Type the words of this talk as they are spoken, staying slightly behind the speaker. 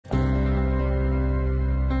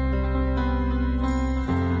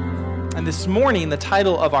And this morning, the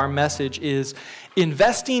title of our message is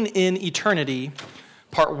Investing in Eternity,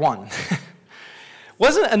 Part 1.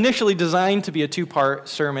 Wasn't initially designed to be a two-part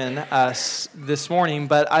sermon this morning,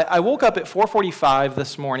 but I woke up at 4:45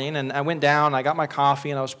 this morning, and I went down, I got my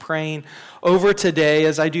coffee, and I was praying over today,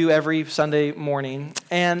 as I do every Sunday morning,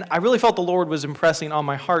 and I really felt the Lord was impressing on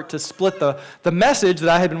my heart to split the message that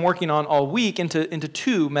I had been working on all week into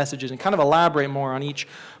two messages and kind of elaborate more on each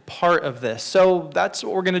part of this. So that's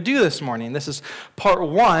what we're going to do this morning. This is part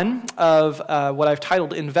one of what I've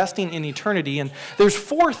titled Investing in Eternity. And there's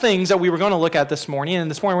four things that we were going to look at this morning. And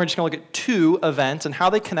this morning we're just going to look at two events and how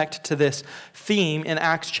they connect to this theme in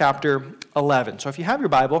Acts chapter 11. So if you have your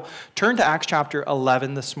Bible, turn to Acts chapter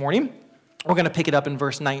 11 this morning. We're going to pick it up in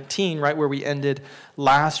verse 19, right where we ended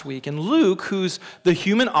last week. And Luke, who's the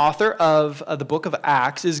human author of the book of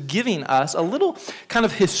Acts, is giving us a little kind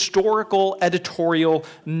of historical editorial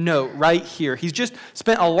note right here. He's just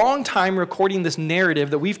spent a long time recording this narrative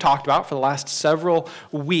that we've talked about for the last several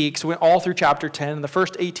weeks. We went all through chapter 10 and the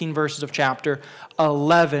first 18 verses of chapter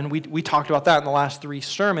 11. We talked about that in the last three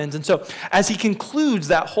sermons. And so as he concludes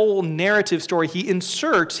that whole narrative story, he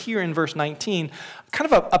inserts here in verse 19 kind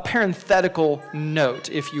of a parenthetical note,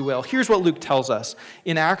 if you will. Here's what Luke tells us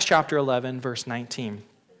in Acts chapter 11, verse 19.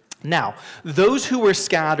 Now, those who were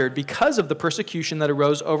scattered because of the persecution that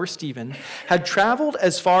arose over Stephen had traveled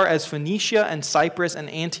as far as Phoenicia and Cyprus and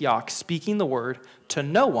Antioch, speaking the word to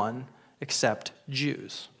no one except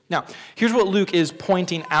Jews. Now, here's what Luke is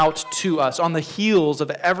pointing out to us on the heels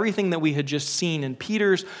of everything that we had just seen in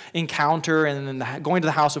Peter's encounter and then going to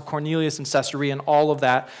the house of Cornelius and Caesarea and all of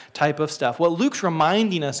that type of stuff. What Luke's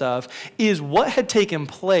reminding us of is what had taken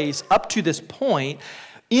place up to this point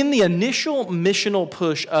in the initial missional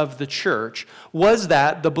push of the church was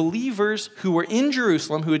that the believers who were in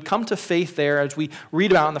Jerusalem, who had come to faith there, as we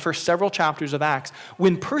read about in the first several chapters of Acts,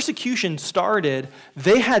 when persecution started,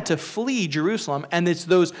 they had to flee Jerusalem, and it's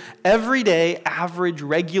those everyday, average,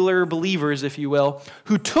 regular believers, if you will,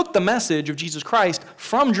 who took the message of Jesus Christ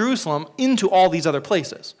from Jerusalem into all these other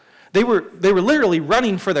places. They were literally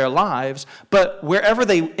running for their lives, but wherever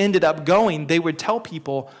they ended up going, they would tell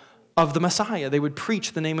people of the Messiah. They would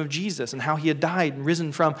preach the name of Jesus and how he had died and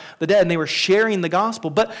risen from the dead, and they were sharing the gospel,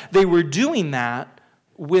 but they were doing that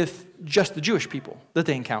with just the Jewish people that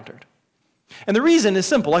they encountered. And the reason is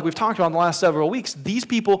simple, like we've talked about in the last several weeks. These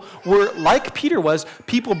people were, like Peter was,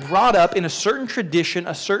 people brought up in a certain tradition,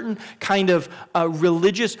 a certain kind of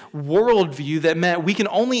religious worldview that meant we can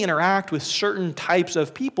only interact with certain types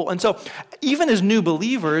of people. And so even as new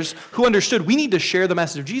believers who understood we need to share the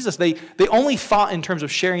message of Jesus, they only thought in terms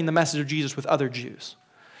of sharing the message of Jesus with other Jews.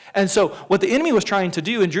 And so what the enemy was trying to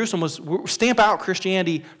do in Jerusalem was stamp out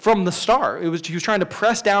Christianity from the start. He was trying to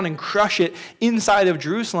press down and crush it inside of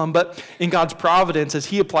Jerusalem, but in God's providence, as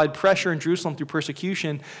he applied pressure in Jerusalem through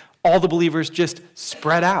persecution, all the believers just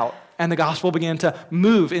spread out, and the gospel began to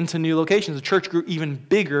move into new locations. The church grew even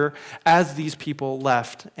bigger as these people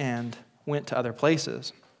left and went to other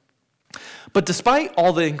places. But despite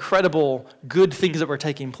all the incredible good things that were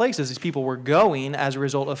taking place as these people were going as a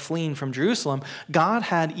result of fleeing from Jerusalem, God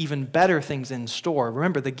had even better things in store.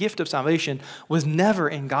 Remember, the gift of salvation was never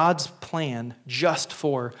in God's plan just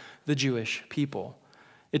for the Jewish people.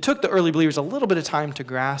 It took the early believers a little bit of time to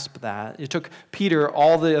grasp that. It took Peter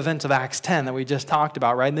all the events of Acts 10 that we just talked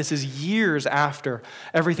about, right? And this is years after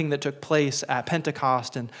everything that took place at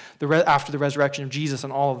Pentecost and after the resurrection of Jesus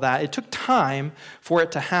and all of that. It took time for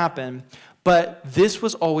it to happen, but this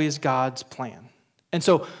was always God's plan. And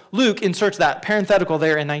so Luke inserts that parenthetical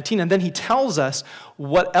there in 19, and then he tells us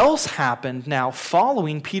what else happened now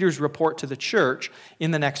following Peter's report to the church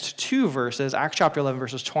in the next two verses, Acts chapter 11,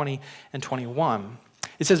 verses 20 and 21.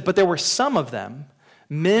 It says, "But there were some of them,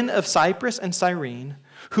 men of Cyprus and Cyrene,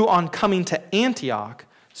 who on coming to Antioch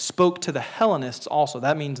spoke to the Hellenists also."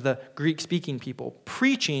 That means the Greek-speaking people,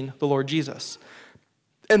 preaching the Lord Jesus.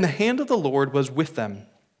 "And the hand of the Lord was with them,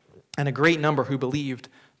 and a great number who believed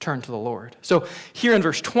turned to the Lord." So here in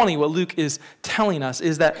verse 20, what Luke is telling us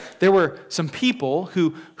is that there were some people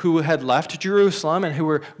who had left Jerusalem and who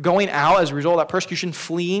were going out as a result of that persecution,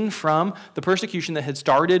 fleeing from the persecution that had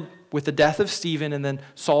started with the death of Stephen and then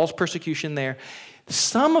Saul's persecution there.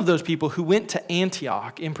 Some of those people who went to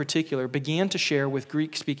Antioch in particular began to share with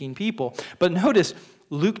Greek-speaking people. But notice,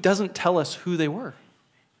 Luke doesn't tell us who they were.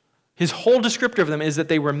 His whole descriptor of them is that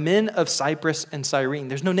they were men of Cyprus and Cyrene.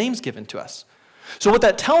 There's no names given to us. So what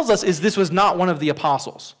that tells us is this was not one of the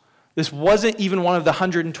apostles. This wasn't even one of the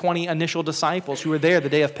 120 initial disciples who were there the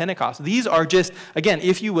day of Pentecost. These are just, again,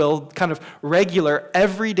 if you will, kind of regular,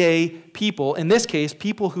 everyday people. In this case,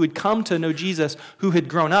 people who had come to know Jesus, who had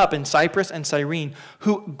grown up in Cyprus and Cyrene,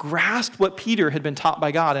 who grasped what Peter had been taught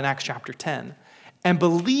by God in Acts chapter 10. And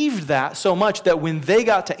believed that so much that when they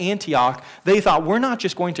got to Antioch, they thought, we're not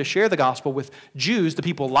just going to share the gospel with Jews, the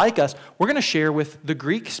people like us, we're going to share with the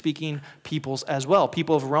Greek-speaking peoples as well,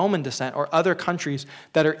 people of Roman descent or other countries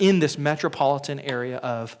that are in this metropolitan area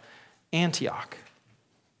of Antioch.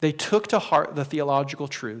 They took to heart the theological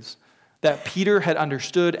truths that Peter had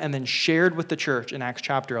understood and then shared with the church in Acts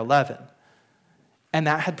chapter 11. And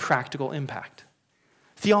that had practical impact.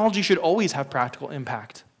 Theology should always have practical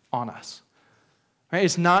impact on us. Right?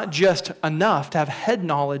 It's not just enough to have head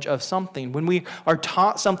knowledge of something. When we are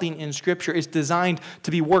taught something in Scripture, it's designed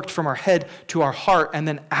to be worked from our head to our heart and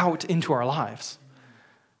then out into our lives.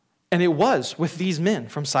 And it was with these men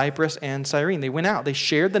from Cyprus and Cyrene. They went out. They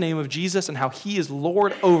shared the name of Jesus and how he is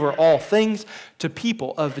Lord over all things to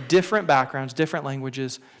people of different backgrounds, different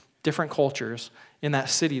languages, different cultures in that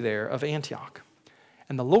city there of Antioch.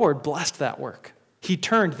 And the Lord blessed that work. He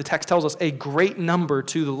turned, the text tells us, a great number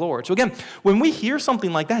to the Lord. So again, when we hear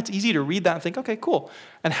something like that, it's easy to read that and think, okay, cool,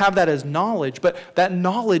 and have that as knowledge. But that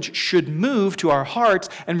knowledge should move to our hearts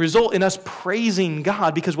and result in us praising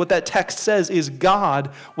God, because what that text says is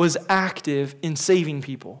God was active in saving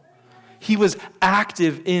people. He was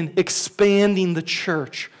active in expanding the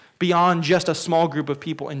church beyond just a small group of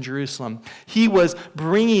people in Jerusalem. He was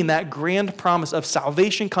bringing that grand promise of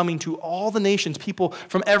salvation coming to all the nations, people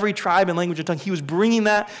from every tribe and language and tongue. He was bringing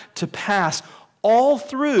that to pass all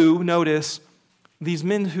through, notice, these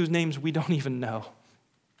men whose names we don't even know,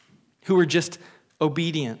 who were just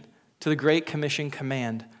obedient to the Great Commission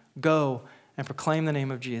command, go and proclaim the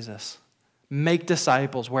name of Jesus. Make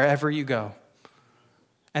disciples wherever you go.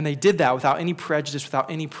 And they did that without any prejudice, without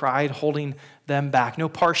any pride holding them back. No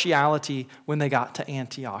partiality when they got to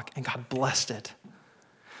Antioch. And God blessed it.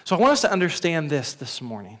 So I want us to understand this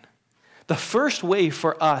morning. The first way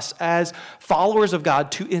for us as followers of God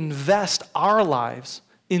to invest our lives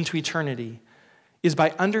into eternity is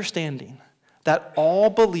by understanding that all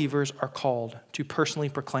believers are called to personally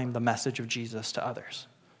proclaim the message of Jesus to others.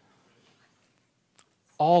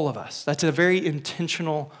 All of us. That's a very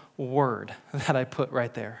intentional word that I put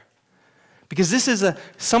right there. Because this is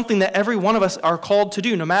something that every one of us are called to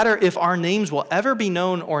do, no matter if our names will ever be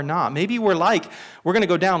known or not. Maybe we're going to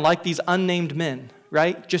go down like these unnamed men,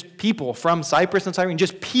 right? Just people from Cyprus and Cyrene,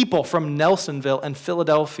 just people from Nelsonville and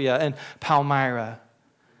Philadelphia and Palmyra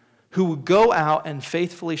who would go out and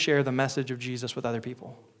faithfully share the message of Jesus with other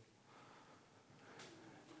people.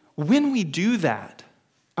 When we do that,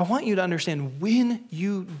 I want you to understand, when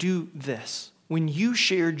you do this, when you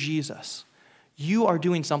share Jesus, you are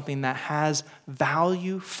doing something that has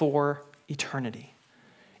value for eternity.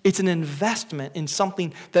 It's an investment in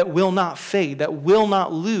something that will not fade, that will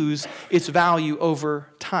not lose its value over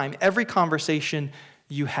time. Every conversation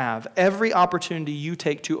you have, every opportunity you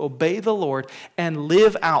take to obey the Lord and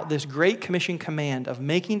live out this Great Commission command of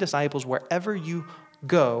making disciples wherever you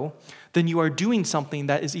go, then you are doing something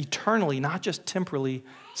that is eternally, not just temporally,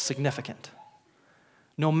 significant.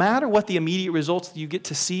 No matter what the immediate results that you get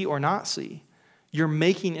to see or not see, you're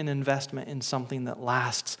making an investment in something that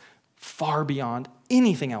lasts far beyond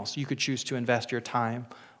anything else you could choose to invest your time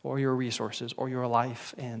or your resources or your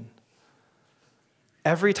life in.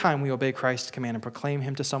 Every time we obey Christ's command and proclaim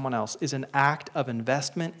him to someone else is an act of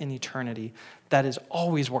investment in eternity that is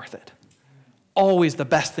always worth it. Always the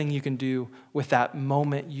best thing you can do with that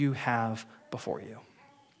moment you have before you.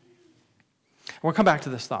 We'll come back to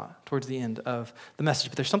this thought towards the end of the message,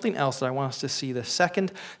 but there's something else that I want us to see, the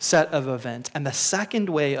second set of events and the second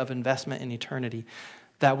way of investment in eternity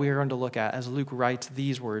that we are going to look at as Luke writes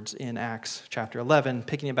these words in Acts chapter 11,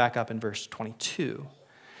 picking it back up in verse 22.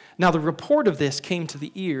 Now, the report of this came to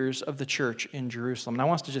the ears of the church in Jerusalem. And I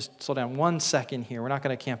want us to just slow down 1 second here. We're not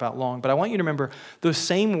going to camp out long, but I want you to remember those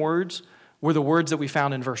same words were the words that we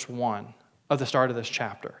found in verse 1 of the start of this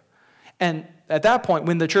chapter. And at that point,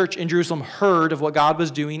 when the church in Jerusalem heard of what God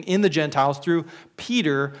was doing in the Gentiles through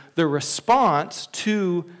Peter, the response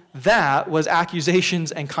to that was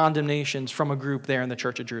accusations and condemnations from a group there in the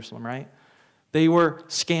church at Jerusalem, right? They were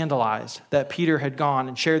scandalized that Peter had gone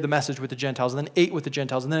and shared the message with the Gentiles and then ate with the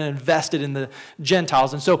Gentiles and then invested in the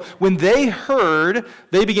Gentiles. And so when they heard,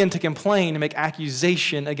 they began to complain and make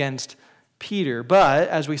accusation against Peter. But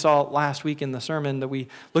as we saw last week in the sermon that we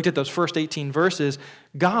looked at those first 18 verses,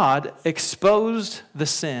 God exposed the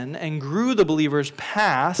sin and grew the believers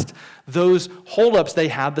past those holdups they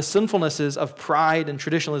had, the sinfulnesses of pride and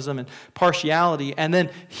traditionalism and partiality. And then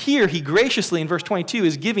here he graciously in verse 22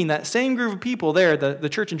 is giving that same group of people there, the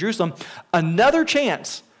church in Jerusalem, another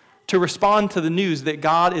chance to respond to the news that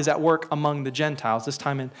God is at work among the Gentiles, this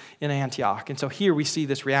time in Antioch. And so here we see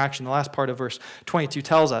this reaction. The last part of verse 22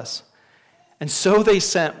 tells us, "And so they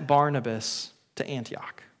sent Barnabas to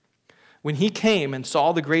Antioch. When he came and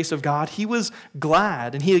saw the grace of God, he was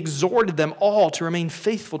glad, and he exhorted them all to remain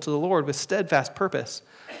faithful to the Lord with steadfast purpose.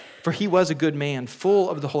 For he was a good man, full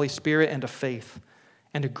of the Holy Spirit and of faith,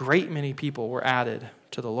 and a great many people were added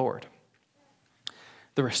to the Lord."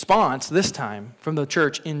 The response this time from the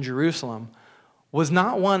church in Jerusalem was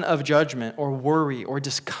not one of judgment or worry or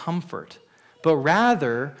discomfort, but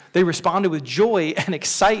rather they responded with joy and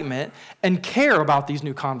excitement and care about these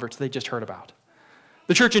new converts they just heard about.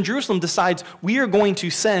 The church in Jerusalem decides we are going to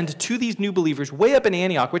send to these new believers way up in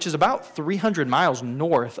Antioch, which is about 300 miles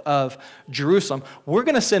north of Jerusalem. We're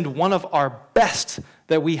going to send one of our best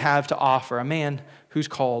that we have to offer, a man who's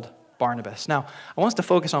called Barnabas. Now, I want us to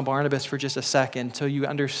focus on Barnabas for just a second until you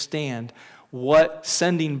understand what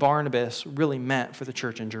sending Barnabas really meant for the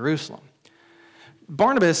church in Jerusalem.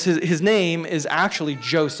 Barnabas, his name is actually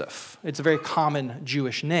Joseph. It's a very common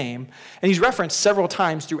Jewish name. And he's referenced several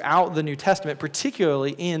times throughout the New Testament,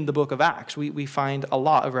 particularly in the book of Acts. We find a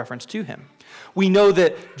lot of reference to him. We know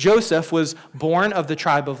that Joseph was born of the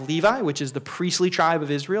tribe of Levi, which is the priestly tribe of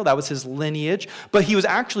Israel. That was his lineage. But he was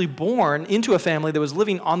actually born into a family that was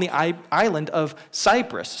living on the island of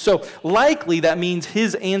Cyprus. So likely that means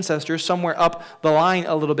his ancestors, somewhere up the line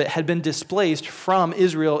a little bit, had been displaced from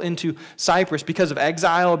Israel into Cyprus because of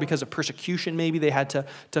exile, because of persecution. Maybe they had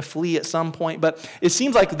to flee at some point. But it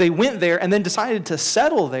seems like they went there and then decided to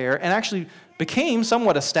settle there and actually became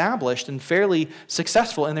somewhat established and fairly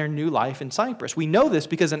successful in their new life in Cyprus. We know this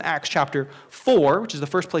because in Acts chapter 4, which is the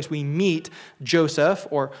first place we meet Joseph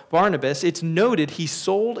or Barnabas, it's noted he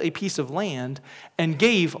sold a piece of land and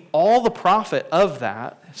gave all the profit of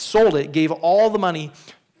that, sold it, gave all the money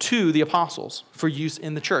to the apostles for use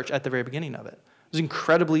in the church at the very beginning of it. It was an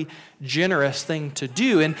incredibly generous thing to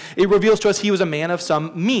do, and it reveals to us he was a man of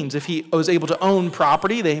some means. If he was able to own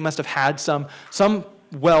property, they must have had some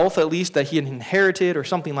wealth, at least, that he had inherited or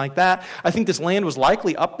something like that. I think this land was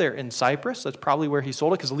likely up there in Cyprus. That's probably where he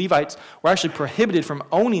sold it, because Levites were actually prohibited from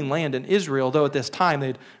owning land in Israel, though at this time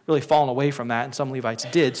they'd really fallen away from that, and some Levites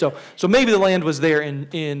did. So maybe the land was there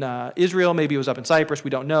in Israel, maybe it was up in Cyprus, we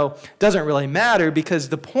don't know. Doesn't really matter, because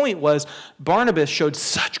the point was Barnabas showed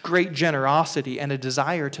such great generosity and a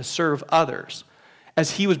desire to serve others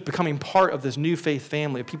as he was becoming part of this new faith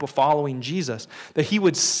family of people following Jesus, that he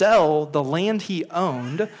would sell the land he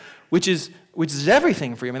owned, which is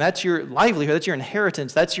everything for you. I mean, that's your livelihood, that's your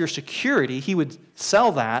inheritance, that's your security. He would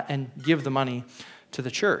sell that and give the money to the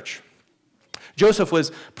church. Joseph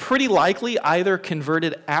was pretty likely either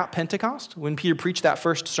converted at Pentecost when Peter preached that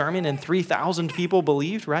first sermon and 3,000 people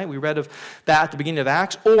believed, right? We read of that at the beginning of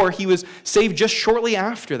Acts. Or he was saved just shortly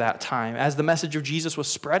after that time as the message of Jesus was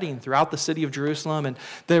spreading throughout the city of Jerusalem, and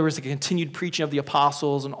there was a continued preaching of the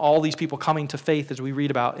apostles and all these people coming to faith as we read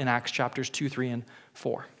about in Acts chapters 2, 3, and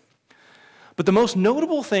 4. But the most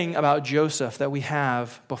notable thing about Joseph that we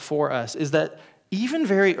have before us is that even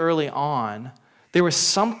very early on, there was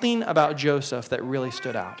something about Joseph that really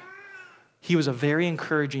stood out. He was a very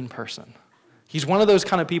encouraging person. He's one of those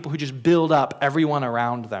kind of people who just build up everyone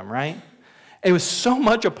around them, right? It was so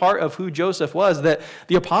much a part of who Joseph was that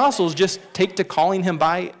the apostles just take to calling him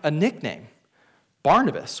by a nickname,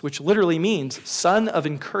 Barnabas, which literally means son of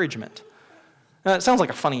encouragement. Now, it sounds like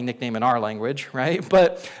a funny nickname in our language, right?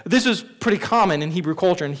 But this was pretty common in Hebrew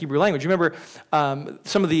culture and Hebrew language. You remember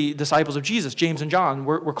some of the disciples of Jesus, James and John,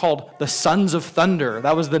 were called the sons of thunder.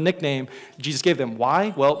 That was the nickname Jesus gave them.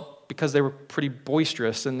 Why? Well, because they were pretty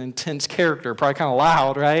boisterous and intense character, probably kind of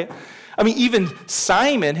loud, right? I mean, even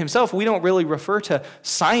Simon himself, we don't really refer to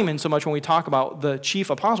Simon so much when we talk about the chief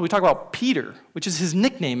apostle. We talk about Peter, which is his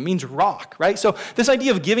nickname. It means rock, right? So this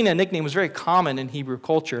idea of giving a nickname was very common in Hebrew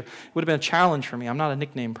culture. It would have been a challenge for me. I'm not a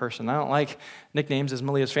nickname person. I don't like nicknames, as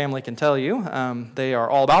Malia's family can tell you. They are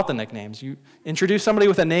all about the nicknames. You introduce somebody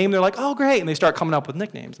with a name, they're like, oh, great, and they start coming up with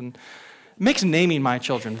nicknames. And it makes naming my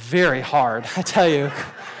children very hard, I tell you.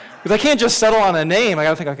 Because I can't just settle on a name. I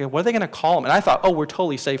got to think, okay, what are they going to call him? And I thought, we're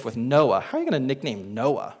totally safe with Noah. How are you going to nickname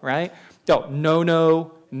Noah, right?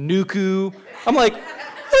 No, Nuku. I'm like, what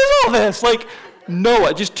is all this? Like,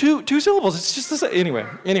 Noah, just two syllables. It's just this.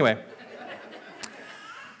 Anyway.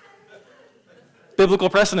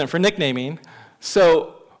 biblical precedent for nicknaming.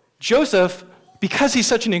 So Joseph, because he's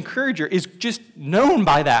such an encourager, is just known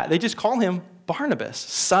by that. They just call him Barnabas,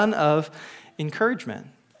 son of encouragement.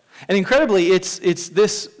 And incredibly, it's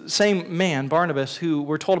this same man, Barnabas, who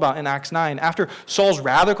we're told about in Acts 9, after Saul's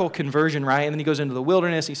radical conversion, right? And then he goes into the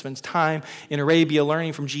wilderness, he spends time in Arabia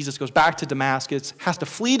learning from Jesus, goes back to Damascus, has to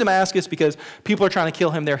flee Damascus because people are trying to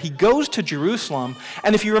kill him there. He goes to Jerusalem,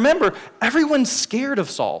 and if you remember, everyone's scared of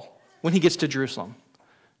Saul when he gets to Jerusalem.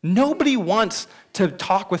 Nobody wants to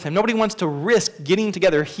talk with him. Nobody wants to risk getting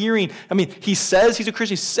together, hearing. I mean, he says he's a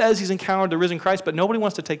Christian, he says he's encountered the risen Christ, but nobody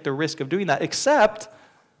wants to take the risk of doing that except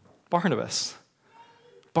Barnabas.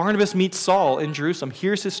 Barnabas meets Saul in Jerusalem,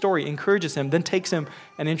 hears his story, encourages him, then takes him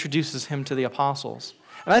and introduces him to the apostles.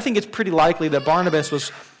 And I think it's pretty likely that Barnabas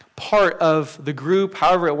was part of the group,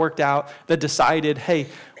 however it worked out, that decided, hey,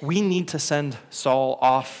 we need to send Saul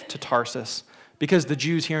off to Tarsus because the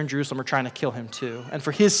Jews here in Jerusalem are trying to kill him too. And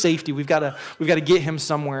for his safety, we've got to get him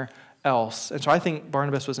somewhere else. And so I think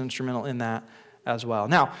Barnabas was instrumental in that as well.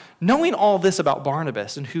 Now, knowing all this about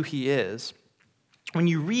Barnabas and who he is, when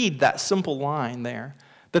you read that simple line there,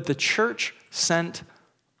 that the church sent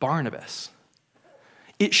Barnabas,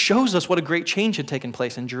 it shows us what a great change had taken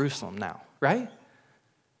place in Jerusalem now, right?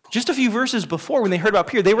 Just a few verses before, when they heard about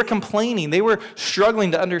Peter, they were complaining, they were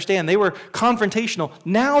struggling to understand, they were confrontational.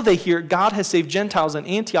 Now they hear God has saved Gentiles in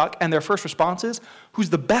Antioch, and their first response is, who's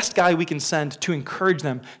the best guy we can send to encourage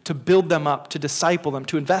them, to build them up, to disciple them,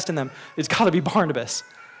 to invest in them? It's got to be Barnabas.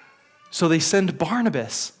 So they send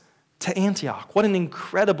Barnabas to Antioch. What an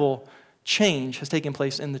incredible change has taken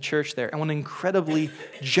place in the church there, and what an incredibly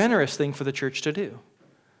generous thing for the church to do,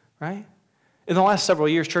 right? In the last several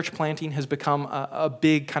years, church planting has become a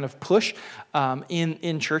big kind of push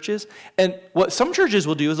in churches. And what some churches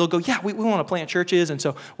will do is they'll go, yeah, we want to plant churches, and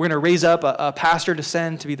so we're going to raise up a pastor to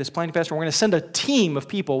send to be this planting pastor. We're going to send a team of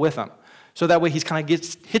people with him. So that way he's kind of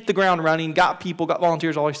gets hit the ground running, got people, got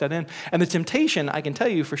volunteers already set in. And the temptation, I can tell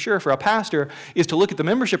you for sure, for a pastor, is to look at the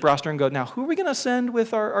membership roster and go, now, who are we going to send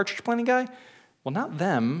with our church planting guy? Well, not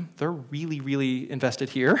them. They're really, really invested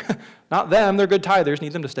here. Not them. They're good tithers.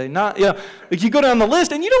 Need them to stay. Like you go down the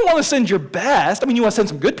list, and you don't want to send your best. I mean, you want to send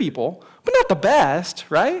some good people, but not the best,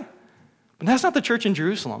 right? But that's not the church in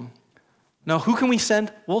Jerusalem. No, who can we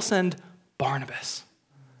send? We'll send Barnabas.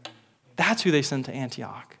 That's who they send to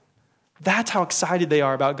Antioch. That's how excited they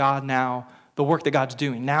are about God now, the work that God's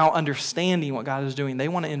doing. Now understanding what God is doing, they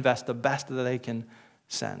want to invest the best that they can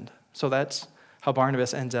send. So that's how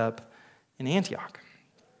Barnabas ends up in Antioch.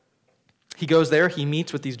 He goes there, he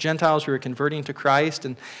meets with these Gentiles who are converting to Christ,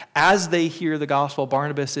 and as they hear the gospel,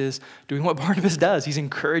 Barnabas is doing what Barnabas does. He's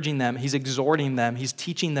encouraging them, he's exhorting them, he's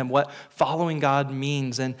teaching them what following God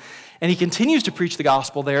means, and he continues to preach the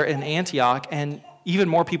gospel there in Antioch, and even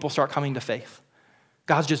more people start coming to faith.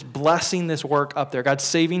 God's just blessing this work up there. God's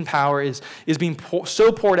saving power is being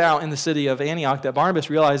so poured out in the city of Antioch that Barnabas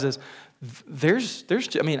realizes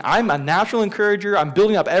I'm a natural encourager. I'm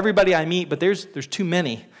building up everybody I meet, but there's too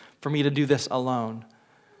many for me to do this alone.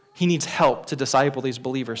 He needs help to disciple these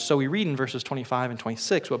believers. So we read in verses 25 and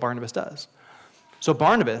 26 what Barnabas does. So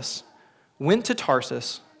Barnabas went to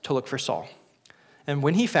Tarsus to look for Saul. And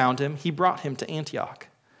when he found him, he brought him to Antioch.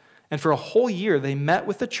 And for a whole year, they met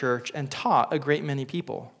with the church and taught a great many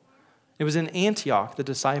people. It was in Antioch the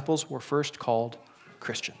disciples were first called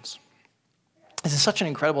Christians. This is such an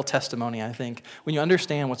incredible testimony, I think, when you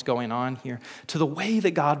understand what's going on here, to the way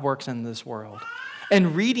that God works in this world.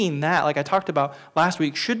 And reading that, like I talked about last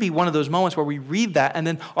week, should be one of those moments where we read that and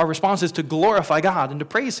then our response is to glorify God and to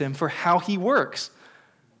praise Him for how He works.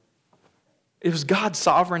 It was God's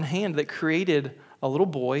sovereign hand that created a little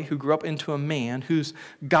boy who grew up into a man whose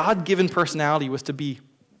God-given personality was to be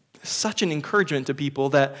such an encouragement to people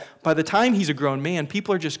that by the time he's a grown man,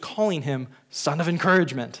 people are just calling him son of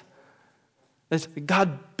encouragement.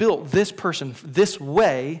 God built this person this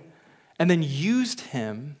way and then used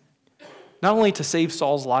him not only to save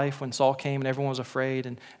Saul's life when Saul came and everyone was afraid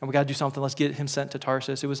and we got to do something, let's get him sent to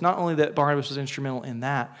Tarsus. It was not only that Barnabas was instrumental in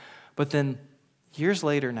that, but then years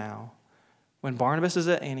later now, when Barnabas is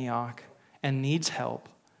at Antioch and needs help,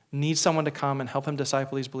 needs someone to come and help him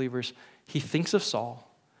disciple these believers, he thinks of Saul.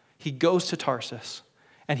 He goes to Tarsus,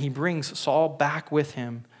 and he brings Saul back with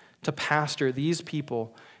him to pastor these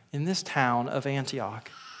people in this town of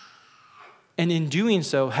Antioch. And in doing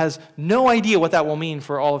so, has no idea what that will mean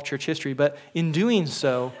for all of church history, but in doing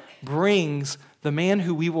so, brings the man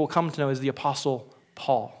who we will come to know as the Apostle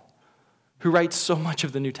Paul, who writes so much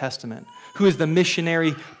of the New Testament, who is the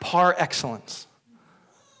missionary par excellence.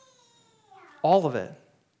 All of it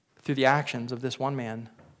through the actions of this one man,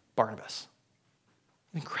 Barnabas.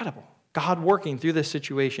 Incredible. God working through this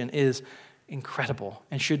situation is incredible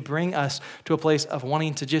and should bring us to a place of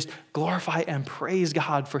wanting to just glorify and praise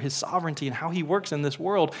God for his sovereignty and how he works in this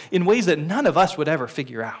world in ways that none of us would ever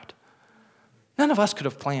figure out. None of us could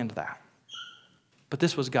have planned that. But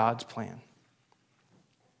this was God's plan.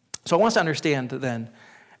 So I want us to understand then,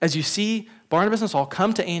 as you see Barnabas and Saul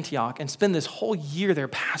come to Antioch and spend this whole year there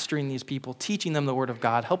pastoring these people, teaching them the word of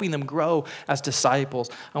God, helping them grow as disciples,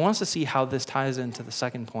 I want us to see how this ties into the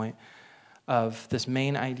second point of this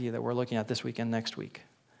main idea that we're looking at this week and next week.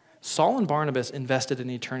 Saul and Barnabas invested in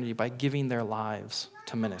eternity by giving their lives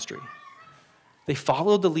to ministry. They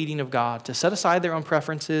followed the leading of God to set aside their own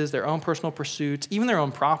preferences, their own personal pursuits, even their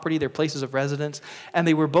own property, their places of residence, and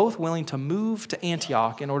they were both willing to move to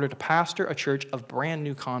Antioch in order to pastor a church of brand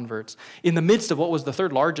new converts in the midst of what was the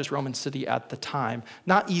third largest Roman city at the time.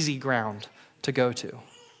 Not easy ground to go to.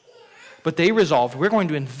 But they resolved, we're going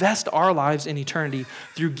to invest our lives in eternity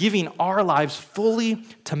through giving our lives fully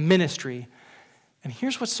to ministry. And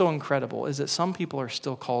here's what's so incredible, is that some people are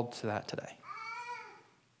still called to that today.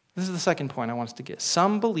 This is the second point I want us to get.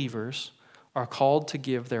 Some believers are called to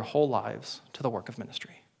give their whole lives to the work of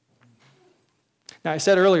ministry. Now, I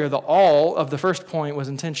said earlier the all of the first point was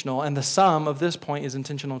intentional, and the sum of this point is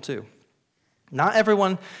intentional too. Not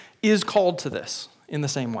everyone is called to this in the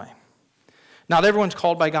same way. Not everyone's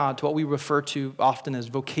called by God to what we refer to often as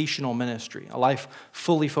vocational ministry, a life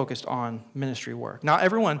fully focused on ministry work. Not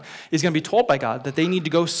everyone is going to be told by God that they need to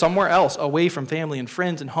go somewhere else, away from family and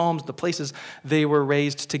friends and homes, the places they were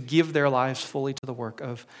raised, to give their lives fully to the work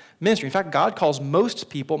of ministry. In fact, God calls most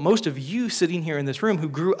people, most of you sitting here in this room who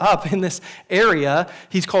grew up in this area,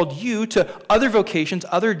 he's called you to other vocations,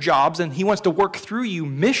 other jobs, and he wants to work through you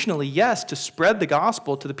missionally, yes, to spread the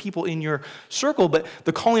gospel to the people in your circle, but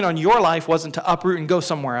the calling on your life wasn't to uproot and go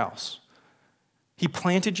somewhere else. He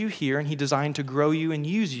planted you here, and he designed to grow you and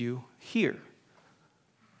use you here,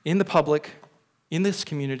 in the public, in this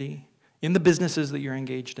community, in the businesses that you're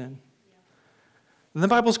engaged in. And the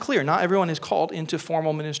Bible's clear. Not everyone is called into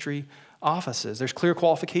formal ministry offices. There's clear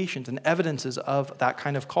qualifications and evidences of that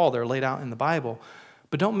kind of call. They're laid out in the Bible.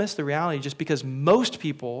 But don't miss the reality, just because most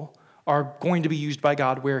people are going to be used by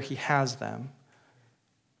God where he has them,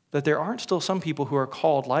 that there aren't still some people who are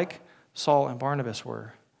called, like Saul and Barnabas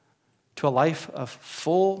were, to a life of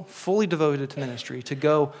fully devoted to ministry, to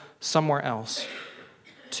go somewhere else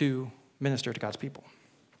to minister to God's people.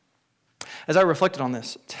 As I reflected on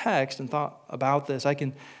this text and thought about this, I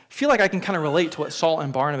can feel like I can kind of relate to what Saul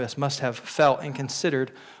and Barnabas must have felt and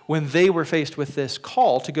considered when they were faced with this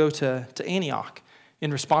call to go to Antioch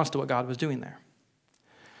in response to what God was doing there.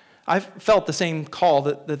 I've felt the same call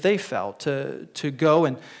that they felt to go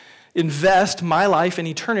and invest my life in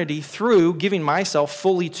eternity through giving myself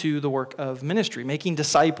fully to the work of ministry, making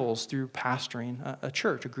disciples through pastoring a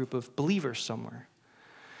church, a group of believers somewhere.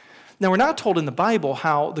 Now, we're not told in the Bible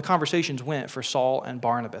how the conversations went for Saul and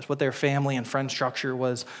Barnabas, what their family and friend structure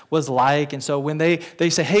was like. And so when they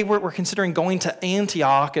say, hey, we're considering going to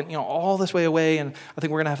Antioch and all this way away, and I think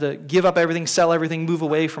we're going to have to give up everything, sell everything, move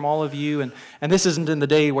away from all of you. And this isn't in the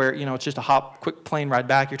day where it's just a quick plane ride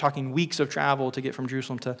back. You're talking weeks of travel to get from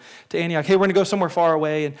Jerusalem to Antioch. Hey, we're going to go somewhere far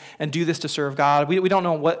away and do this to serve God. We don't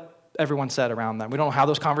know what everyone said around them. We don't know how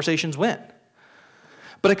those conversations went.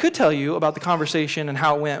 But I could tell you about the conversation and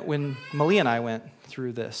how it went when Malia and I went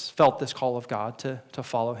through this, felt this call of God to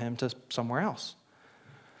follow him to somewhere else.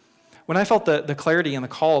 When I felt the clarity and the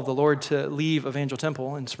call of the Lord to leave Evangel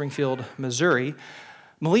Temple in Springfield, Missouri,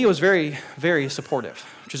 Malia was very, very supportive,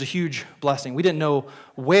 which is a huge blessing. We didn't know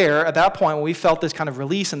where. At that point, when we felt this kind of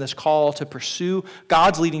release and this call to pursue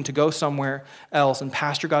God's leading to go somewhere else and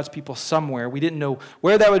pastor God's people somewhere, we didn't know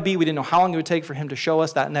where that would be. We didn't know how long it would take for him to show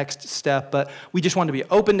us that next step, but we just wanted to be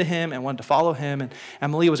open to him and wanted to follow him,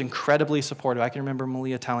 and Malia was incredibly supportive. I can remember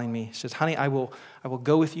Malia telling me, she says, honey, I will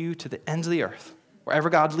go with you to the ends of the earth.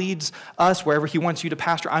 Wherever God leads us, wherever he wants you to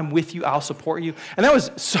pastor, I'm with you, I'll support you. And that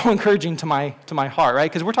was so encouraging to my heart, right?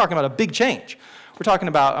 Because we're talking about a big change. We're talking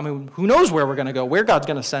about, who knows where we're going to go, where God's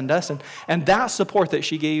going to send us. And that support that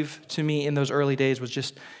she gave to me in those early days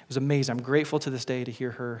was amazing. I'm grateful to this day to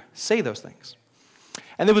hear her say those things.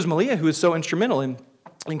 And there was Malia, who was so instrumental in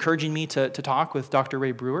encouraging me to talk with Dr.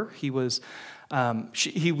 Ray Brewer. He was...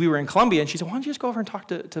 we were in Columbia, and she said, why don't you just go over and talk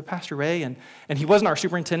to Pastor Ray? And he wasn't our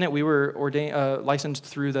superintendent. We were licensed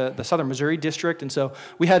through the Southern Missouri District, and so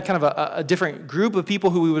we had kind of a different group of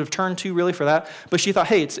people who we would have turned to really for that. But she thought,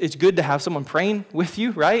 hey, it's good to have someone praying with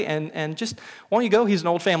you, right? And just, why don't you go? He's an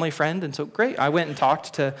old family friend, and so great. I went and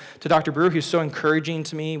talked to Dr. Brewer. He was so encouraging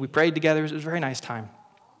to me. We prayed together. It was a very nice time.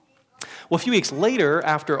 Well, a few weeks later,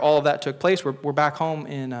 after all of that took place, we're back home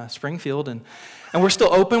in Springfield, and we're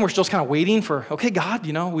still open. We're still kind of waiting for, okay, God,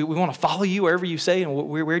 we want to follow you wherever you say, and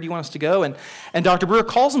where do you want us to go? And Dr. Brewer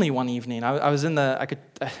calls me one evening. I was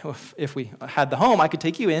if we had the home, I could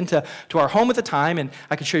take you into our home at the time, and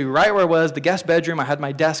I could show you right where I was, the guest bedroom. I had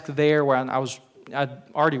my desk there where I'd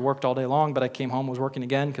already worked all day long, but I came home, was working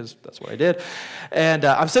again, because that's what I did. And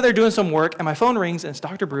I'm sitting there doing some work, and my phone rings, and it's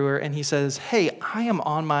Dr. Brewer, and he says, hey, I am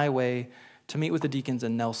on my way to meet with the deacons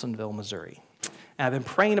in Nelsonville, Missouri. And I've been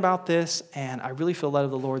praying about this, and I really feel led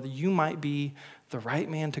of the Lord that you might be the right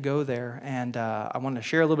man to go there. And I wanted to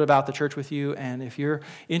share a little bit about the church with you, and if you're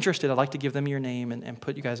interested, I'd like to give them your name and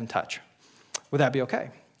put you guys in touch. Would that be okay?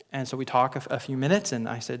 And so we talk a few minutes, and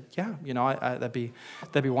I said, yeah, that'd be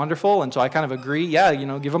wonderful. And so I kind of agree,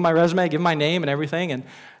 give them my resume, give them my name and everything,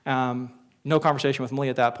 and no conversation with Malia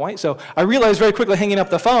at that point. So I realized very quickly, hanging up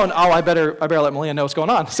the phone, I better let Malia know what's going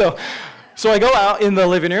on. So I go out in the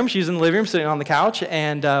living room. She's in the living room, sitting on the couch,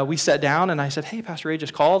 and we sat down, and I said, hey, Pastor Ray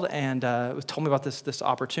just called and told me about this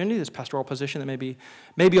opportunity, this pastoral position that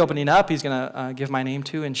may be opening up. He's going to give my name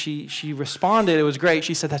to, and she responded. It was great.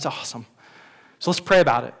 She said, that's awesome. So let's pray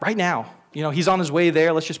about it right now. He's on his way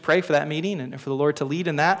there. Let's just pray for that meeting and for the Lord to lead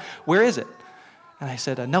in that. Where is it? And I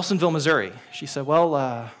said, Nelsonville, Missouri. She said, well,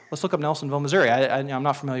 let's look up Nelsonville, Missouri. I'm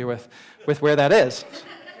not familiar with where that is.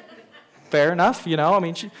 Fair enough, we've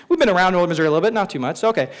been around Northern Missouri a little bit, not too much. So,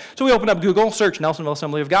 okay. So we opened up Google, search Nelsonville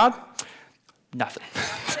Assembly of God. Nothing.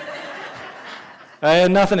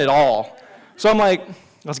 Nothing at all. So I'm like,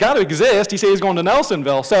 it's got to exist. He said he's going to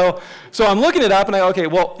Nelsonville. So I'm looking it up, and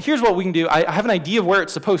here's what we can do. I have an idea of where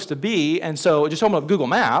it's supposed to be, and so just open up Google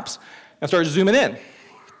Maps and start zooming in.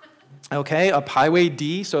 Okay, up Highway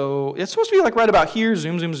D, so it's supposed to be like right about here,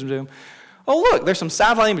 zoom, zoom, zoom, zoom. Oh, look, there's some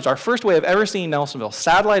satellite images. Our first way of ever seeing Nelsonville.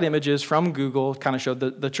 Satellite images from Google kind of showed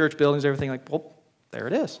the church buildings, everything. There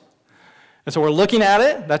it is. And so we're looking at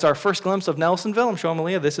it. That's our first glimpse of Nelsonville. I'm showing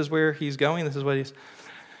Malia, this is where he's going. This is what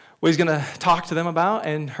he's going to talk to them about.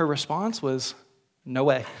 And her response was, no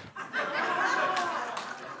way.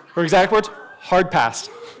 Her exact words, hard pass.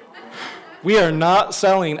 We are not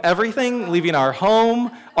selling everything, leaving our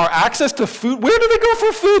home, our access to food. Where do they go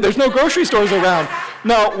for food? There's no grocery stores around.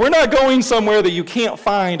 No, we're not going somewhere that you can't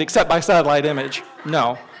find except by satellite image.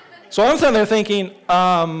 No. So I'm sitting there thinking,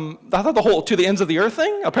 I thought the whole to the ends of the earth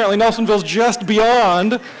thing? Apparently Nelsonville's just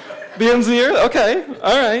beyond the ends of the earth. Okay,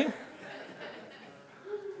 all right.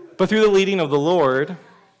 But through the leading of the Lord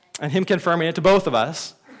and him confirming it to both of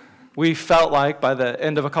us, we felt like by the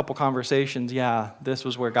end of a couple conversations, this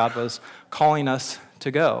was where God was calling us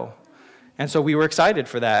to go. And so we were excited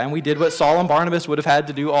for that. And we did what Saul and Barnabas would have had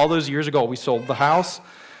to do all those years ago. We sold the house.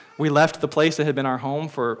 We left the place that had been our home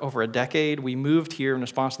for over a decade. We moved here in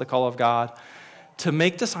response to the call of God to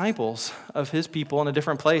make disciples of his people in a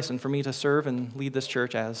different place and for me to serve and lead this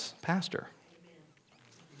church as pastor.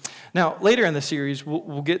 Now, later in the series,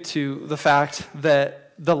 we'll get to the fact that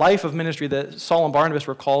the life of ministry that Saul and Barnabas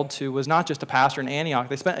were called to was not just a pastor in Antioch.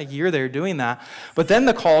 They spent a year there doing that. But then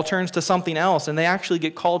the call turns to something else, and they actually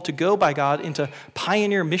get called to go by God into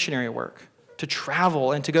pioneer missionary work, to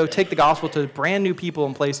travel and to go take the gospel to brand new people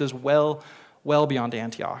in places well beyond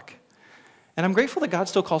Antioch. And I'm grateful that God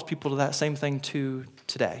still calls people to that same thing too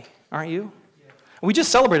today. Aren't you? We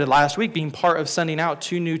just celebrated last week being part of sending out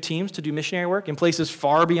 2 new teams to do missionary work in places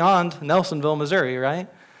far beyond Nelsonville, Missouri, right?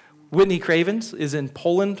 Whitney Cravens is in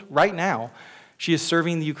Poland right now. She is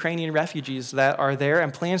serving the Ukrainian refugees that are there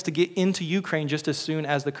and plans to get into Ukraine just as soon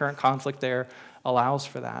as the current conflict there allows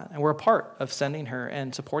for that. And we're a part of sending her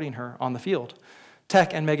and supporting her on the field.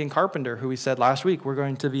 Tech and Megan Carpenter, who we said last week, we're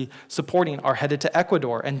going to be supporting, are headed to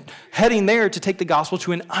Ecuador and heading there to take the gospel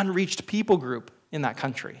to an unreached people group in that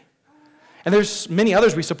country. And there's many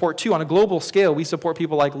others we support too. On a global scale, we support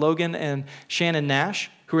people like Logan and Shannon Nash,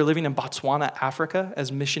 who are living in Botswana, Africa,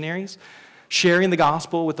 as missionaries, sharing the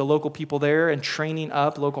gospel with the local people there and training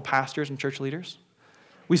up local pastors and church leaders.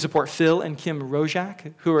 We support Phil and Kim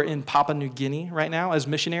Rojak, who are in Papua New Guinea right now as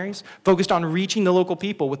missionaries, focused on reaching the local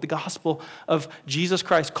people with the gospel of Jesus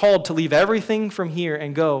Christ, called to leave everything from here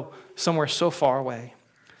and go somewhere so far away.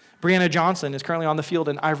 Brianna Johnson is currently on the field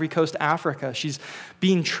in Ivory Coast, Africa. She's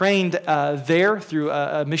being trained there through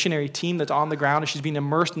a missionary team that's on the ground, and she's being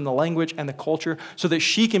immersed in the language and the culture so that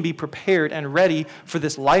she can be prepared and ready for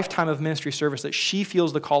this lifetime of ministry service that she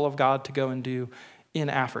feels the call of God to go and do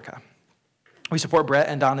in Africa. We support Brett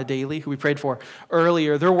and Donna Daly, who we prayed for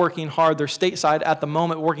earlier. They're working hard. They're stateside at the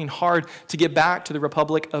moment, working hard to get back to the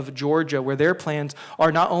Republic of Georgia, where their plans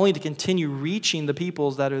are not only to continue reaching the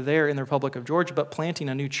peoples that are there in the Republic of Georgia, but planting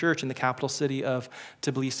a new church in the capital city of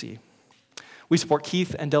Tbilisi. We support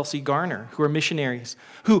Keith and Delcy Garner, who are missionaries,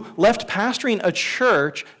 who left pastoring a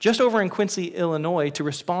church just over in Quincy, Illinois, to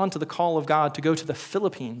respond to the call of God to go to the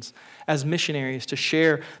Philippines as missionaries to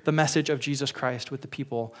share the message of Jesus Christ with the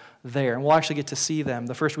people there. And we'll actually get to see them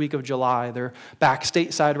the first week of July. They're back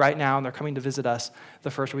stateside right now, and they're coming to visit us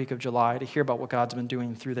the first week of July to hear about what God's been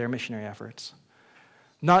doing through their missionary efforts.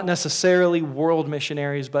 Not necessarily world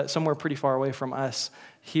missionaries, but somewhere pretty far away from us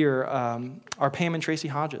here are Pam and Tracy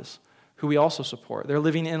Hodges, who we also support. They're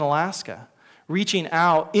living in Alaska, reaching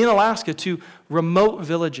out in Alaska to remote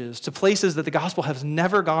villages, to places that the gospel has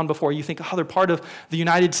never gone before. You think, oh, they're part of the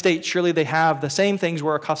United States. Surely they have the same things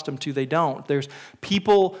we're accustomed to. They don't. There's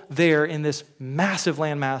people there in this massive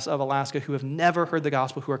landmass of Alaska who have never heard the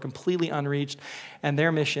gospel, who are completely unreached, and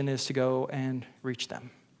their mission is to go and reach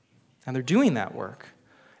them. And they're doing that work.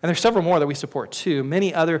 And there's several more that we support too.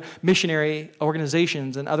 Many other missionary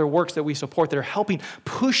organizations and other works that we support that are helping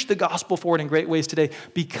push the gospel forward in great ways today,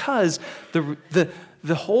 because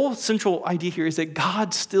the whole central idea here is that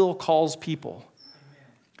God still calls people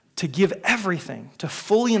to give everything, to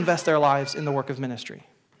fully invest their lives in the work of ministry.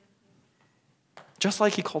 Just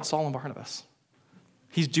like he called Saul and Barnabas.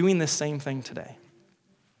 He's doing this same thing today.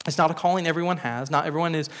 It's not a calling everyone has. Not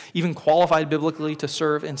everyone is even qualified biblically to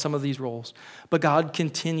serve in some of these roles. But God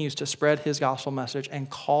continues to spread his gospel message and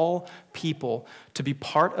call people to be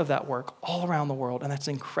part of that work all around the world. And that's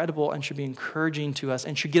incredible and should be encouraging to us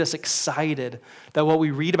and should get us excited that what we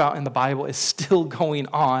read about in the Bible is still going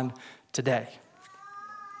on today.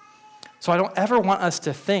 So I don't ever want us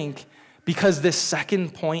to think, because this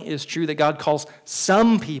second point is true, that God calls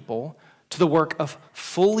some people to the work of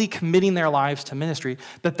fully committing their lives to ministry,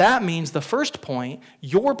 that means the first point,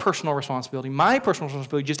 your personal responsibility, my personal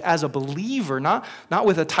responsibility, just as a believer, not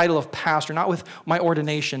with a title of pastor, not with my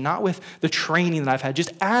ordination, not with the training that I've had,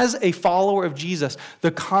 just as a follower of Jesus,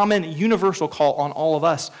 the common universal call on all of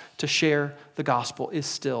us to share the gospel is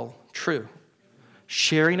still true.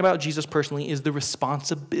 Sharing about Jesus personally is the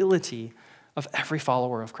responsibility of every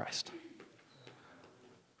follower of Christ.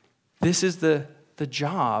 This is the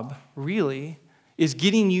job, really, is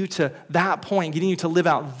getting you to that point, getting you to live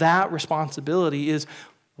out that responsibility is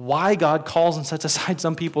why God calls and sets aside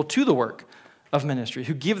some people to the work of ministry,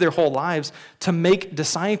 who give their whole lives to make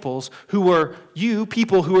disciples, who are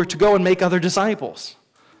people who are to go and make other disciples.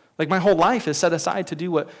 Like my whole life is set aside to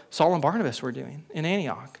do what Saul and Barnabas were doing in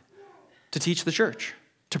Antioch, to teach the church,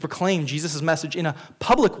 to proclaim Jesus' message in a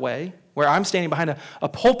public way, where I'm standing behind a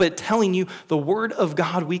pulpit telling you the word of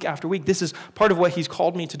God week after week. This is part of what he's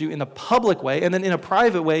called me to do in the public way. And then in a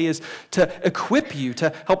private way is to equip you,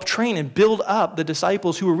 to help train and build up the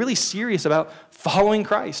disciples who are really serious about following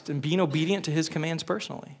Christ and being obedient to his commands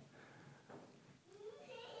personally.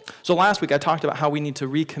 So last week I talked about how we need to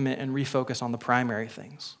recommit and refocus on the primary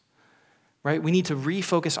things, right? We need to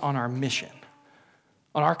refocus on our mission,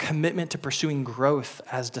 on our commitment to pursuing growth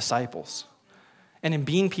as disciples, and in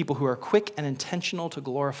being people who are quick and intentional to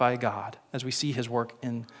glorify God as we see his work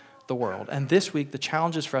in the world. And this week, the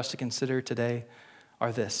challenges for us to consider today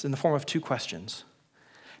are this, in the form of two questions.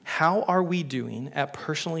 How are we doing at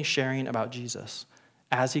personally sharing about Jesus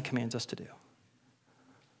as he commands us to do?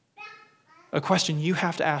 A question you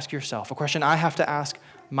have to ask yourself, a question I have to ask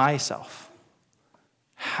myself.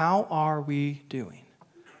 How are we doing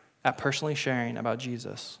at personally sharing about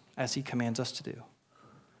Jesus as he commands us to do?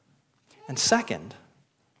 And second,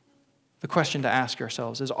 the question to ask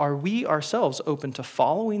ourselves is, are we ourselves open to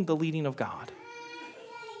following the leading of God,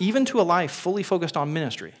 even to a life fully focused on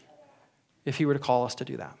ministry, if he were to call us to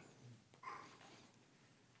do that?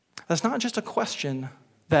 That's not just a question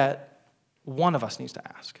that one of us needs to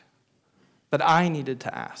ask, that I needed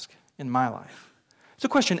to ask in my life. It's a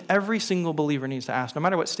question every single believer needs to ask, no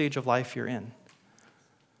matter what stage of life you're in.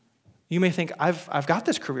 You may think, I've got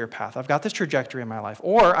this career path, I've got this trajectory in my life,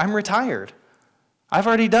 or I'm retired. I've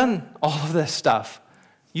already done all of this stuff.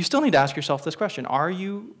 You still need to ask yourself this question. Are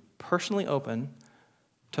you personally open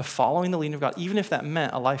to following the leading of God, even if that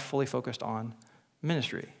meant a life fully focused on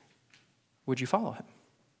ministry? Would you follow him?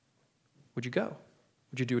 Would you go?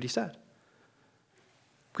 Would you do what he said?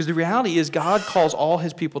 Because the reality is God calls all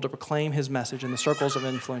his people to proclaim his message in the circles of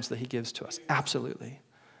influence that he gives to us. Absolutely.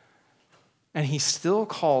 And he still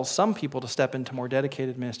calls some people to step into more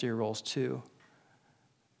dedicated ministerial roles too.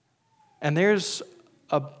 And there's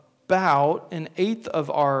about an eighth of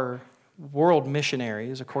our world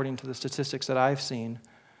missionaries, according to the statistics that I've seen,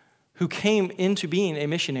 who came into being a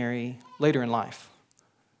missionary later in life.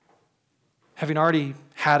 having already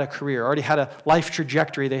had a career, already had a life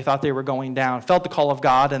trajectory they thought they were going down, felt the call of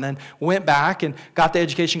God, and then went back and got the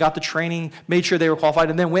education, got the training, made sure they were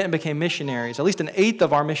qualified, and then went and became missionaries. At least an eighth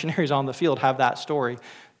of our missionaries on the field have that story.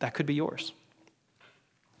 That could be yours.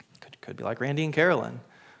 Could be like Randy and Carolyn.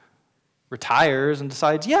 Retires and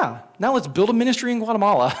decides, yeah, now let's build a ministry in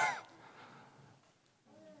Guatemala.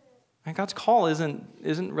 And God's call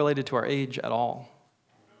isn't related to our age at all.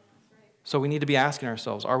 So we need to be asking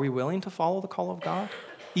ourselves, are we willing to follow the call of God,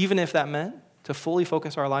 even if that meant to fully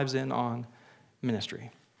focus our lives in on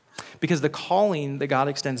ministry? Because the calling that God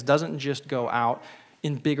extends doesn't just go out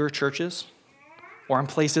in bigger churches or in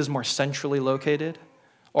places more centrally located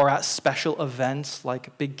or at special events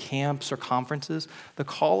like big camps or conferences. The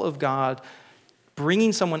call of God,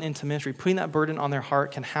 bringing someone into ministry, putting that burden on their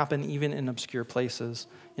heart, can happen even in obscure places,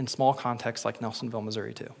 in small contexts like Nelsonville,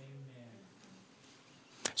 Missouri, too.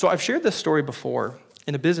 So I've shared this story before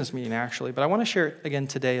in a business meeting, actually, but I want to share it again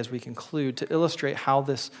today as we conclude to illustrate how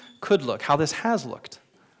this could look, how this has looked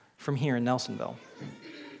from here in Nelsonville.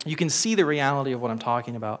 You can see the reality of what I'm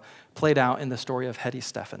talking about played out in the story of Hetty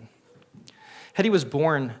Steffen. Hetty was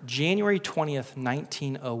born January 20th,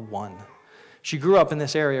 1901. She grew up in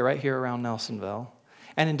this area right here around Nelsonville.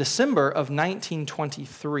 And in December of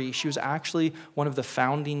 1923, she was actually one of the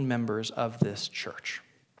founding members of this church.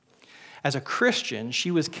 As a Christian,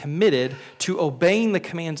 she was committed to obeying the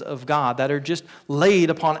commands of God that are just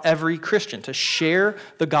laid upon every Christian, to share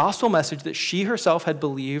the gospel message that she herself had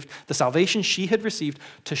believed, the salvation she had received,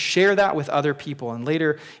 to share that with other people. And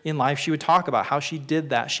later in life, she would talk about how she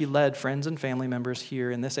did that. She led friends and family members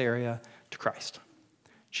here in this area to Christ.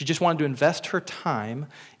 She just wanted to invest her time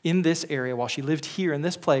in this area while she lived here in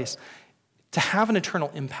this place to have an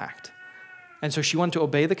eternal impact. And so she wanted to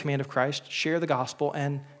obey the command of Christ, share the gospel,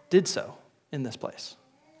 and did so in this place.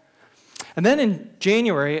 And then in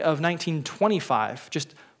January of 1925,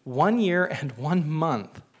 just 1 year and 1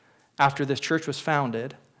 month after this church was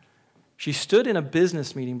founded, she stood in a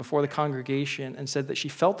business meeting before the congregation and said that she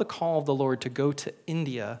felt the call of the Lord to go to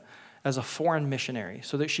India as a foreign missionary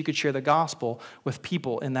so that she could share the gospel with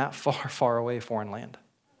people in that far, far away foreign land.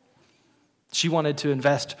 She wanted to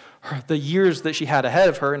invest the years that she had ahead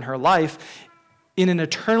of her in her life in an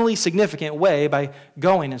eternally significant way by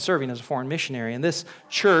going and serving as a foreign missionary. And this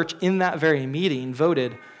church, in that very meeting,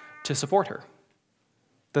 voted to support her,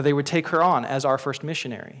 that they would take her on as our first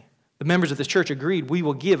missionary. The members of this church agreed, we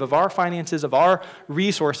will give of our finances, of our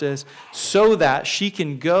resources, so that she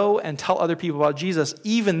can go and tell other people about Jesus,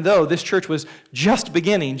 even though this church was just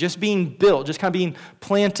beginning, just being built, just kind of being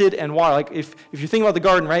planted and watered. Like if you think about the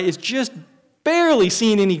garden, right, it's just barely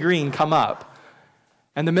seeing any green come up.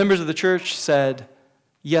 And the members of the church said,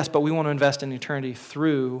 yes, but we want to invest in eternity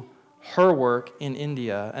through her work in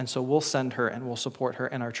India, and so we'll send her and we'll support her,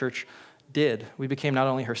 and our church did. We became not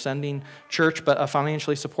only her sending church, but a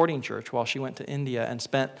financially supporting church while she went to India and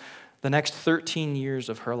spent the next 13 years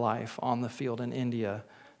of her life on the field in India,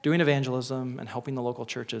 doing evangelism and helping the local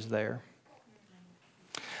churches there.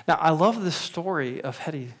 Now, I love the story of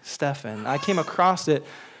Hetty Steffen. I came across it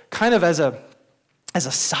kind of as a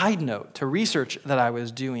side note to research that I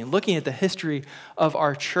was doing, looking at the history of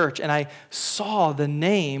our church, and I saw the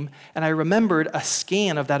name, and I remembered a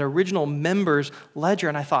scan of that original member's ledger,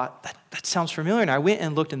 and I thought, that sounds familiar, and I went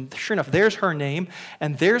and looked, and sure enough, there's her name,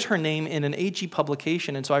 and there's her name in an AG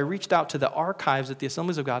publication, and so I reached out to the archives at the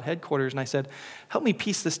Assemblies of God headquarters, and I said, help me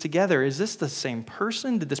piece this together. Is this the same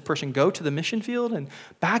person? Did this person go to the mission field? And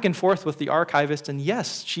back and forth with the archivist, and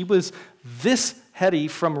yes, she was this Hetty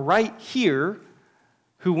from right here,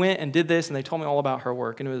 who went and did this, and they told me all about her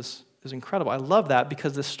work, and it was incredible. I love that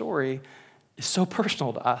because this story is so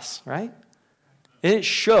personal to us, right? And it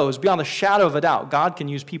shows, beyond a shadow of a doubt, God can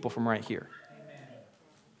use people from right here. Amen.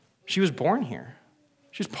 She was born here.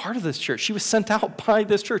 She was part of this church. She was sent out by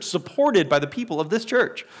this church, supported by the people of this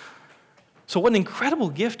church. So what an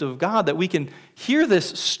incredible gift of God that we can hear this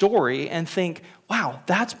story and think, wow,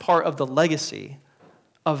 that's part of the legacy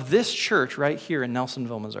of this church right here in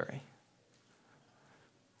Nelsonville, Missouri.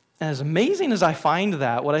 And as amazing as I find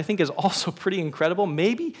that, what I think is also pretty incredible,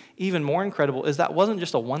 maybe even more incredible, is that wasn't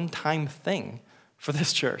just a one-time thing for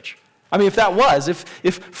this church. I mean, if that was,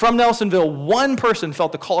 if from Nelsonville, one person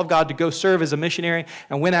felt the call of God to go serve as a missionary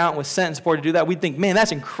and went out and was sent and supported to do that, we'd think, man,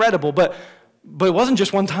 that's incredible, but it wasn't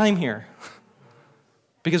just one time here.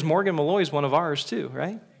 Because Morgan Malloy is one of ours too,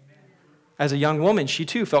 right? As a young woman, she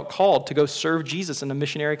too felt called to go serve Jesus in a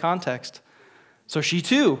missionary context. So she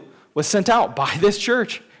too was sent out by this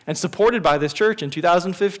church and supported by this church in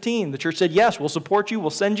 2015. The church said, yes, we'll support you, we'll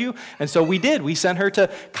send you. And so we did. We sent her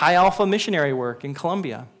to Chi Alpha missionary work in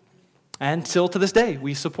Colombia. And still to this day,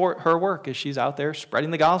 we support her work as she's out there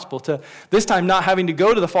spreading the gospel to this time not having to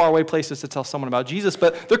go to the faraway places to tell someone about Jesus,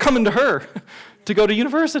 but they're coming to her to go to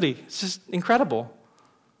university. It's just incredible.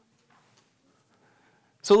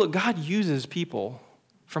 So look, God uses people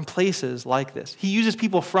from places like this. He uses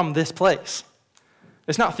people from this place.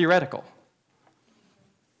 It's not theoretical.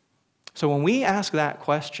 So when we ask that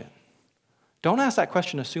question, don't ask that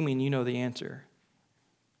question assuming you know the answer.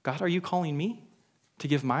 God, are you calling me to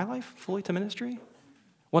give my life fully to ministry?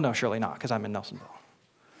 Well, no, surely not, because I'm in Nelsonville.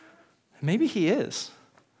 Maybe he is.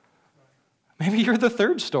 Maybe you're the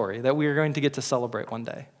third story that we are going to get to celebrate one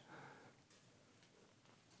day.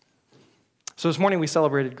 So this morning we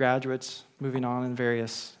celebrated graduates moving on in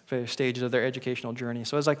various stages of their educational journey.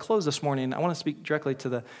 So as I close this morning, I want to speak directly to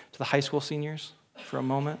the high school seniors for a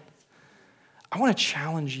moment. I want to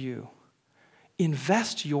challenge you.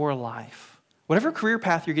 Invest your life. Whatever career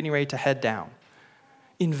path you're getting ready to head down,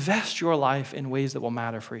 invest your life in ways that will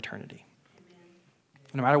matter for eternity.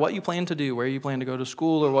 No matter what you plan to do, where you plan to go to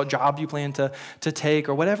school, or what job you plan to take,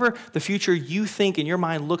 or whatever the future you think in your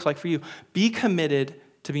mind looks like for you, be committed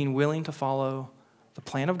to being willing to follow the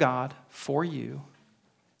plan of God for you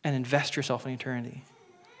and invest yourself in eternity.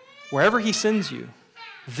 Wherever he sends you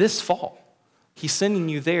this fall, he's sending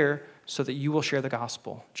you there so that you will share the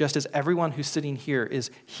gospel, just as everyone who's sitting here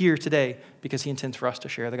is here today because he intends for us to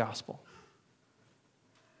share the gospel.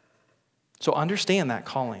 So understand that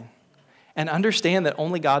calling, and understand that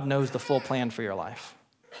only God knows the full plan for your life.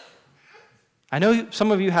 I know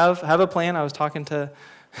some of you have a plan. I was talking to,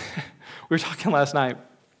 we were talking last night,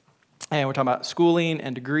 and we're talking about schooling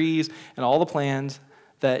and degrees and all the plans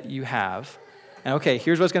that you have. And okay,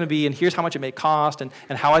 here's what it's going to be, and here's how much it may cost, and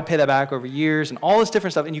how I'd pay that back over years, and all this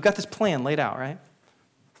different stuff. And you've got this plan laid out, right?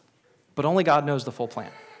 But only God knows the full plan.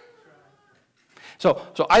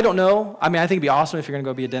 So I don't know. I mean, I think it'd be awesome if you're going to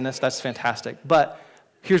go be a dentist. That's fantastic. But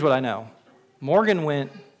here's what I know. Morgan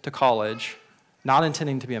went to college not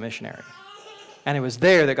intending to be a missionary. And it was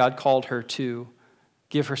there that God called her to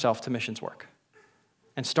give herself to missions work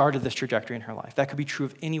and started this trajectory in her life. That could be true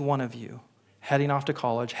of any one of you, heading off to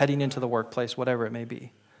college, heading into the workplace, whatever it may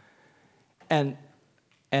be. And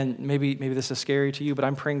maybe this is scary to you, but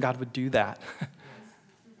I'm praying God would do that.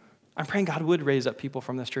 I'm praying God would raise up people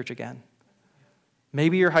from this church again.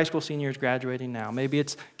 Maybe your high school seniors graduating now. Maybe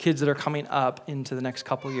it's kids that are coming up into the next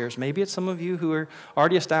couple years. Maybe it's some of you who are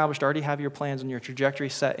already established, already have your plans and your trajectory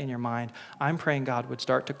set in your mind. I'm praying God would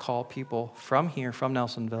start to call people from here, from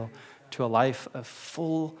Nelsonville, to a life of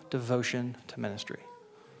full devotion to ministry.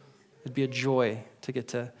 It'd be a joy to get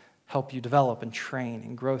to help you develop and train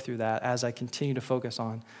and grow through that as I continue to focus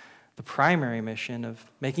on the primary mission of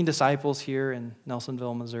making disciples here in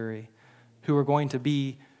Nelsonville, Missouri, who are going to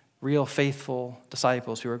be real faithful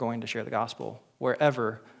disciples who are going to share the gospel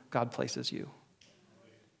wherever God places you.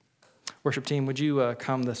 Worship team, would you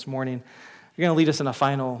come this morning? You're going to lead us in a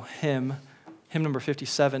final hymn, hymn number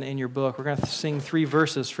 57 in your book. We're going to sing 3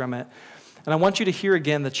 verses from it. And I want you to hear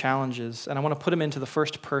again the challenges, and I want to put them into the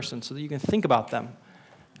first person so that you can think about them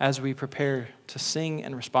as we prepare to sing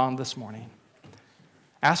and respond this morning.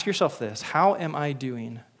 Ask yourself this: how am I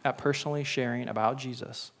doing at personally sharing about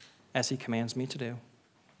Jesus as he commands me to do?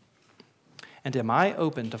 And am I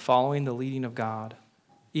open to following the leading of God,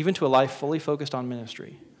 even to a life fully focused on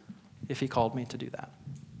ministry, if he called me to do that?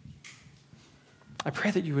 I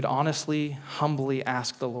pray that you would honestly, humbly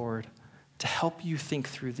ask the Lord to help you think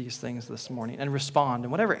through these things this morning and respond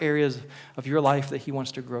in whatever areas of your life that he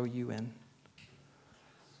wants to grow you in.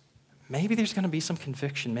 Maybe there's going to be some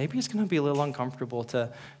conviction. Maybe it's going to be a little uncomfortable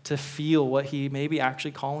to feel what he may be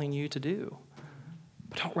actually calling you to do.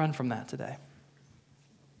 But don't run from that today.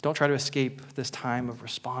 Don't try to escape this time of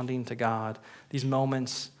responding to God, these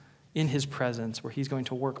moments in his presence where he's going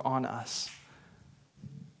to work on us.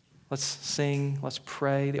 Let's sing, let's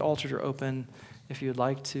pray. The altars are open. If you'd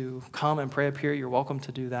like to come and pray up here, you're welcome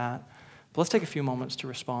to do that. But let's take a few moments to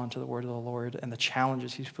respond to the word of the Lord and the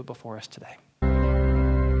challenges he's put before us today.